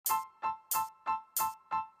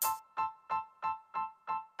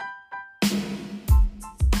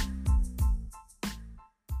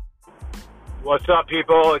What's up,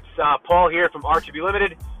 people? It's Paul here from R2B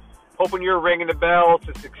Limited. Hoping you're ringing the bell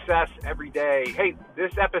to success every day. Hey,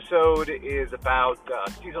 this episode is about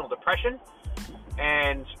seasonal depression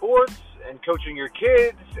and sports and coaching your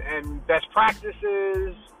kids and best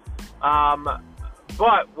practices. But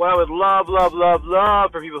what I would love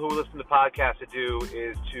for people who listen to the podcast to do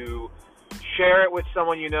is to share it with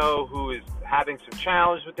someone you know who is having some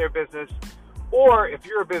challenge with their business. Or if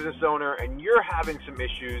you're a business owner and you're having some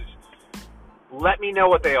issues, let me know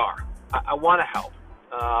what they are. I want to help.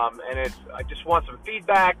 And I just want some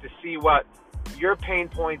feedback to see what your pain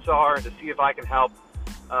points are and to see if I can help.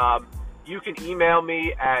 You can email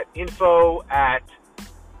me at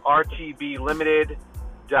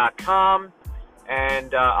info@rtblimited.com,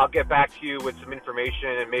 and I'll get back to you with some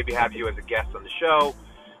information and maybe have you as a guest on the show.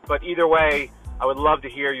 But either way, I would love to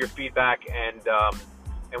hear your feedback and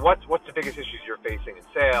what's the biggest issues you're facing in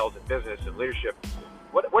sales and business and leadership,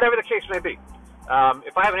 whatever the case may be.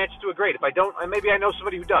 If I have an answer to it, great. If I don't, maybe I know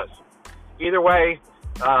somebody who does. Either way,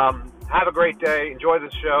 have a great day. Enjoy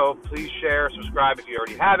the show. Please share, subscribe if you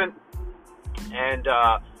already haven't. And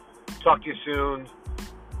talk to you soon.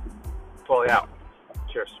 Paulie out.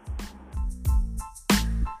 Cheers.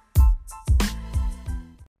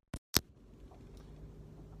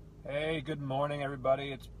 Hey, good morning,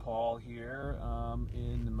 everybody. It's Paul here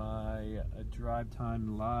in my Drive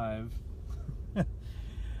Time Live.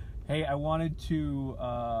 Hey, I wanted to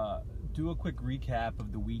do a quick recap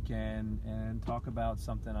of the weekend and talk about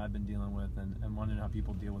something I've been dealing with and want to know how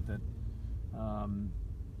people deal with it. And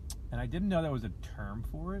I didn't know there was a term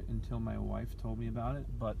for it until my wife told me about it,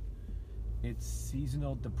 but it's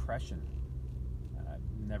seasonal depression. I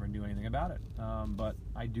never knew anything about it, but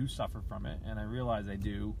I do suffer from it, and I realize I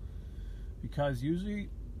do because usually,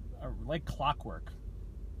 like clockwork,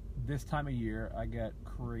 this time of year I get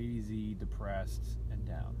crazy depressed and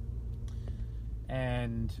down.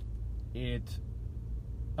 And it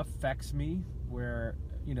affects me where,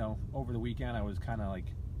 over the weekend I was kind of like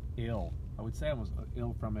ill. I would say I was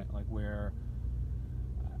ill from it, like where,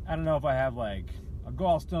 I don't know if I have like a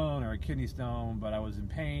gallstone or a kidney stone, but I was in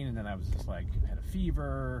pain, and then I was just like, had a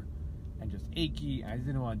fever and just achy. I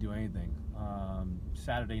didn't want to do anything.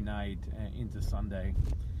 Saturday night into Sunday.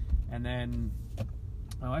 And then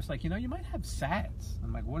my wife's like, you might have SADS.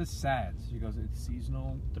 I'm like, what is SADS? She goes, it's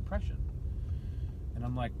seasonal depression. And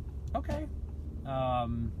I'm like, okay.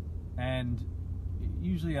 And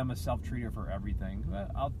usually I'm a self-treater for everything.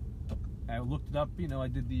 I looked it up, I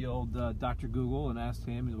did the old Dr. Google and asked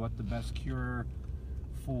him what the best cure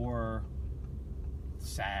for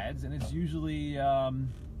SADS, and it's usually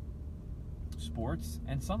sports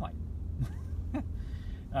and sunlight.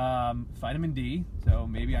 Vitamin D, so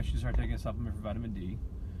maybe I should start taking a supplement for vitamin D.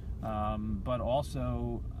 But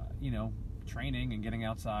also, training and getting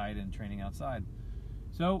outside and training outside.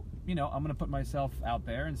 So, I'm going to put myself out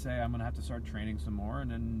there and say I'm going to have to start training some more,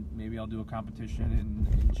 and then maybe I'll do a competition in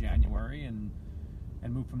January and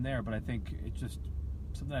move from there. But I think it's just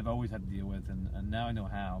something I've always had to deal with, and now I know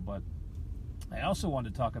how. But I also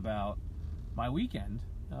wanted to talk about my weekend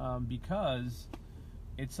because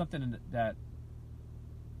it's something that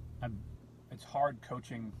it's hard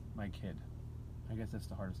coaching my kid. I guess that's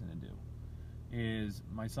the hardest thing to do. Is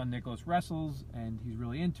my son Nicholas wrestles, and he's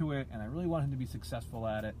really into it, and I really want him to be successful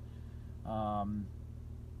at it. And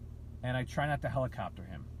I try not to helicopter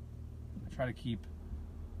him. I try to keep,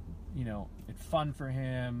 it fun for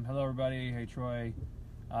him. Hello, everybody. Hey, Troy.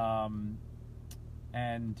 And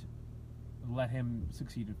let him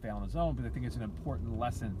succeed and fail on his own, but I think it's an important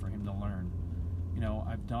lesson for him to learn.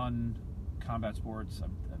 I've done combat sports.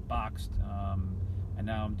 I've boxed, and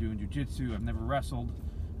now I'm doing jiu-jitsu. I've never wrestled.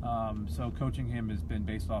 So coaching him has been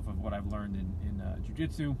based off of what I've learned in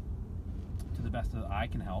jiu-jitsu to the best that I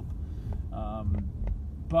can help.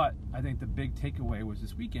 But I think the big takeaway was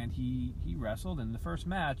this weekend he wrestled, and in the first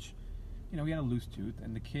match, he had a loose tooth,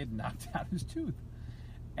 and the kid knocked out his tooth.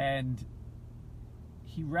 And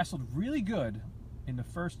he wrestled really good in the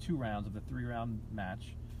first 2 rounds of the 3-round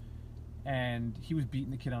match, and he was beating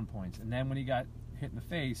the kid on points. And then when he got hit in the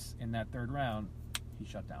face in that 3rd round, he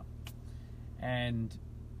shut down. And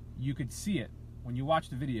you could see it. When you watch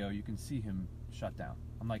the video, you can see him shut down.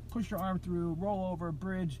 I'm like, push your arm through, roll over,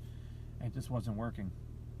 bridge, and it just wasn't working.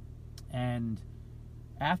 And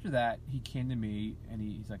after that, he came to me, and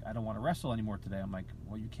he's like, I don't want to wrestle anymore today. I'm like,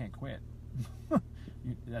 well, you can't quit.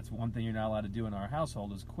 That's one thing you're not allowed to do in our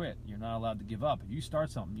household is quit. You're not allowed to give up. If you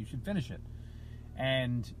start something, you should finish it.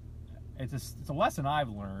 And it's a lesson I've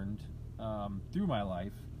learned through my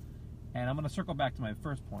life. And I'm going to circle back to my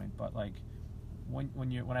first point, but like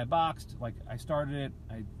when I boxed, like I started it,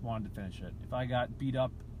 I wanted to finish it. If I got beat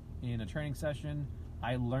up in a training session,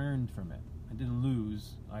 I learned from it. I didn't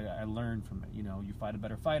lose. I learned from it. You know, you fight a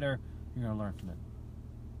better fighter, you're going to learn from it.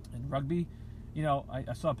 In rugby, you know,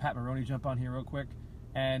 I saw Pat Maroney jump on here real quick,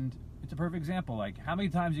 and it's a perfect example. Like, how many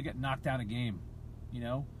times you get knocked down a game? You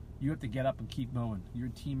know, you have to get up and keep going. Your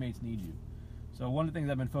teammates need you. So one of the things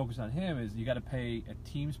I've been focused on him is you got to pay a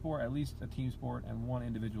team sport, at least a team sport, and one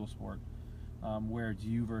individual sport, where it's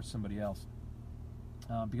you versus somebody else.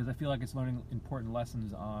 Because I feel like it's learning important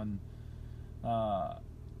lessons on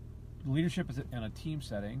leadership in a team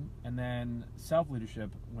setting, and then self-leadership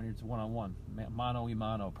when it's one-on-one,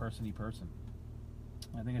 mano-a-mano, person-to-person.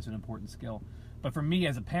 I think it's an important skill. But for me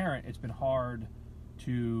as a parent, it's been hard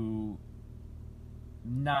to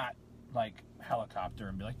not like helicopter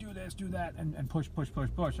and be like, do this, do that, and push.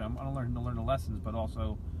 I'm going to learn the lessons, but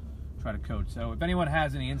also try to coach. So if anyone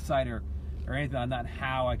has any insight or anything on that,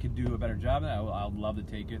 how I could do a better job, I'll love to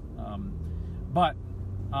take it. But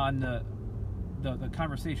on the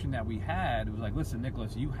conversation that we had, it was like, listen,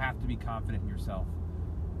 Nicholas, you have to be confident in yourself.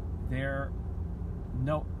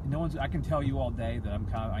 No one's. I can tell you all day that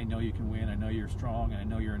I know you can win. I know you're strong, and I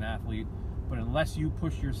know you're an athlete. But unless you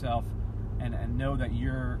push yourself and know that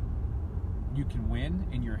you can win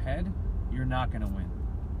in your head, you're not going to win.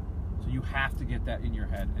 So you have to get that in your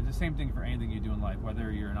head. It's the same thing for anything you do in life,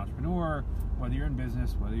 whether you're an entrepreneur, whether you're in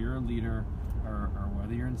business, whether you're a leader, or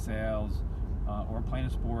whether you're in sales or playing a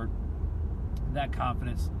sport. That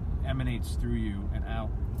confidence emanates through you and out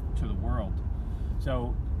to the world.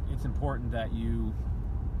 So it's important that you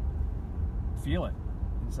feel it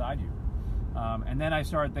inside you. And then I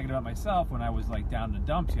started thinking about myself when I was like down in the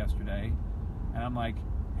dumps yesterday, and I'm like,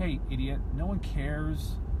 hey, idiot, no one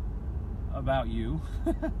cares about you.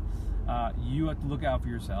 You have to look out for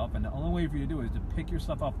yourself, and the only way for you to do it is to pick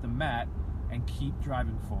yourself off the mat and keep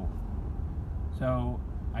driving forward. So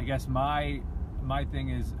I guess my thing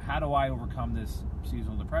is, how do I overcome this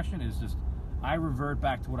seasonal depression? Is just I revert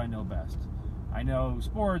back to what I know best. I know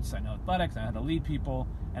sports, I know athletics, I know how to lead people,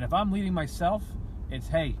 and if I'm leading myself, it's,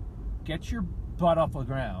 hey, get your butt off the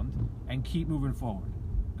ground and keep moving forward.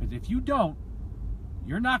 Because if you don't,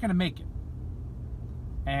 you're not going to make it.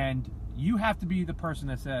 And you have to be the person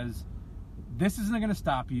that says, this isn't going to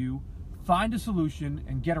stop you. Find a solution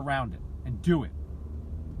and get around it and do it.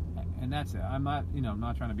 And that's it. I'm not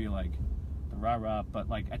trying to be like the rah-rah, but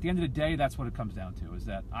like at the end of the day, that's what it comes down to, is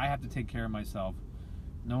that I have to take care of myself.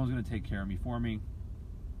 No one's going to take care of me for me.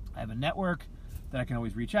 I have a network that I can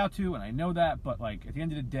always reach out to, and I know that, but like at the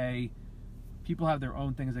end of the day, people have their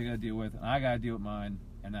own things they got to deal with, and I got to deal with mine,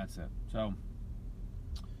 and that's it. So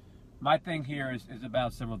my thing here is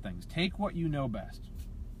about several things. Take what you know best.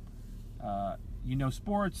 You know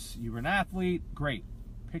sports, you're an athlete, great.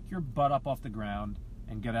 Pick your butt up off the ground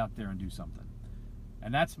and get out there and do something.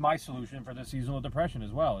 And that's my solution for the seasonal depression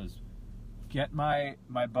as well, is get my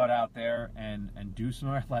butt out there and do some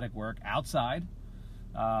athletic work outside.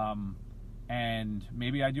 And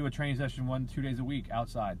maybe I do a training session 1-2 days a week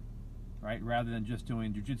outside, right? Rather than just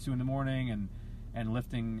doing jiu-jitsu in the morning and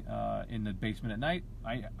lifting in the basement at night.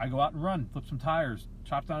 I go out and run, flip some tires,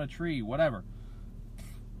 chop down a tree, whatever.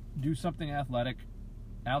 Do something athletic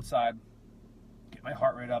outside, get my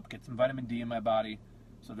heart rate up, get some vitamin D in my body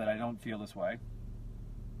so that I don't feel this way,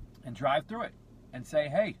 and drive through it and say,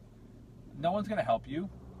 hey, no one's going to help you.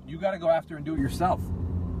 You got to go after and do it yourself.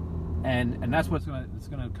 And that's what it's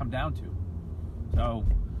going to come down to. So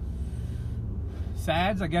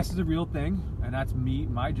SADS, I guess, is a real thing, and that's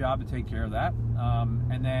my job to take care of that.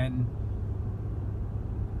 And then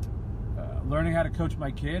learning how to coach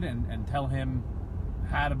my kid and tell him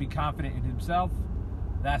how to be confident in himself.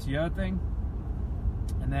 That's the other thing.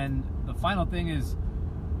 And then the final thing is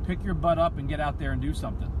pick your butt up and get out there and do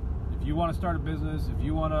something. If you want to start a business, if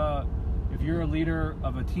you're a leader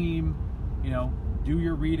of a team, do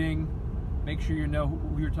your reading, make sure you know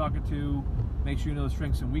who you're talking to, make sure you know the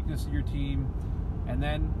strengths and weaknesses of your team. And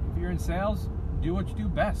then if you're in sales, do what you do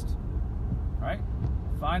best, right?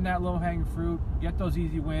 Find that low-hanging fruit, get those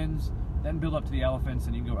easy wins, then build up to the elephants,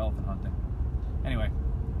 and you can go elephant hunting. Anyway,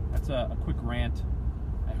 that's a quick rant.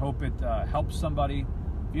 I hope it helps somebody.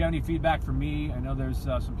 If you have any feedback for me, I know there's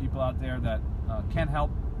some people out there that can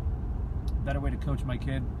help. Better way to coach my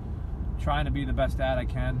kid. Trying to be the best dad I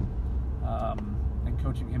can, and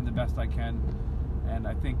coaching him the best I can. And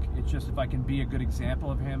I think it's just if I can be a good example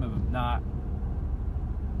of him, of not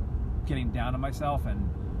getting down on myself and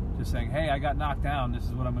just saying, hey, I got knocked down, this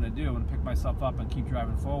is what I'm going to do, and pick myself up and keep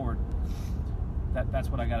driving forward. That's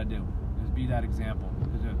what I got to do, is be that example.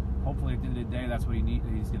 Because hopefully at the end of the day, that's what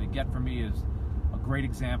he's going to get from me, is a great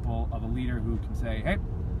example of a leader who can say, hey,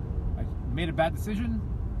 I made a bad decision,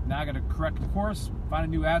 now I got to correct the course, find a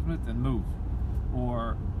new azimuth, and move.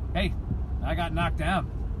 Or, hey, I got knocked down.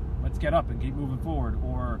 Let's get up and keep moving forward.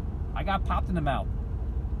 Or, I got popped in the mouth.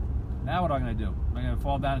 Now what am I going to do? Am I going to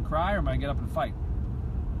fall down and cry, or am I going to get up and fight?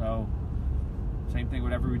 So, same thing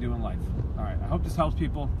whatever we do in life. All right, I hope this helps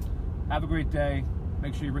people. Have a great day.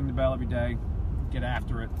 Make sure you ring the bell every day. Get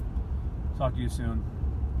after it. Talk to you soon.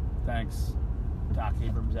 Thanks. Doc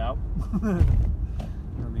Abrams out.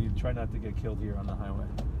 Try not to get killed here on the highway.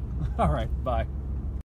 All right, bye.